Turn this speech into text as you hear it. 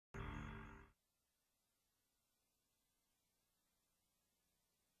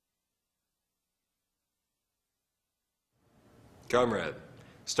Comrade,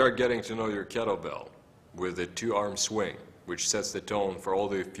 start getting to know your kettlebell with a two-arm swing, which sets the tone for all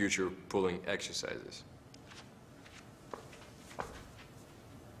the future pulling exercises.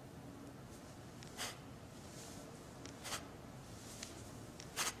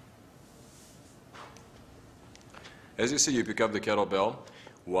 As you see, you pick up the kettlebell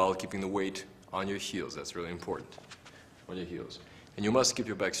while keeping the weight on your heels. That's really important. On your heels. And you must keep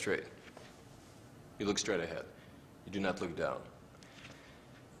your back straight. You look straight ahead. You do not look down.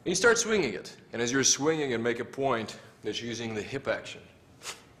 And you start swinging it. And as you're swinging and make a point that you're using the hip action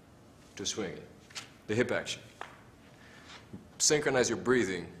to swing it. The hip action. Synchronize your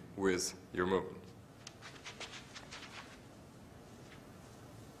breathing with your movement.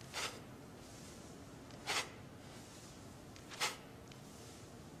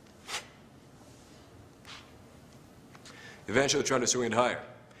 Eventually try to swing it higher.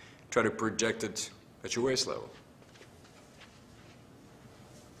 Try to project it at your waist level.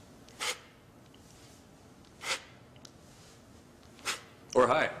 Or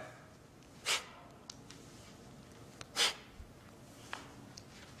higher.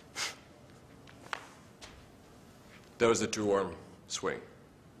 That was the two-arm swing.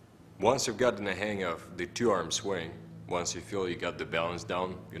 Once you've gotten the hang of the two-arm swing, once you feel you got the balance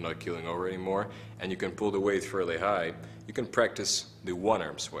down, you're not keeling over anymore, and you can pull the weight fairly high, you can practice the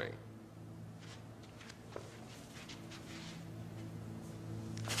one-arm swing.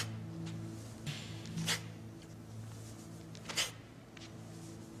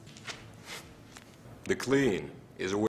 The clean is a way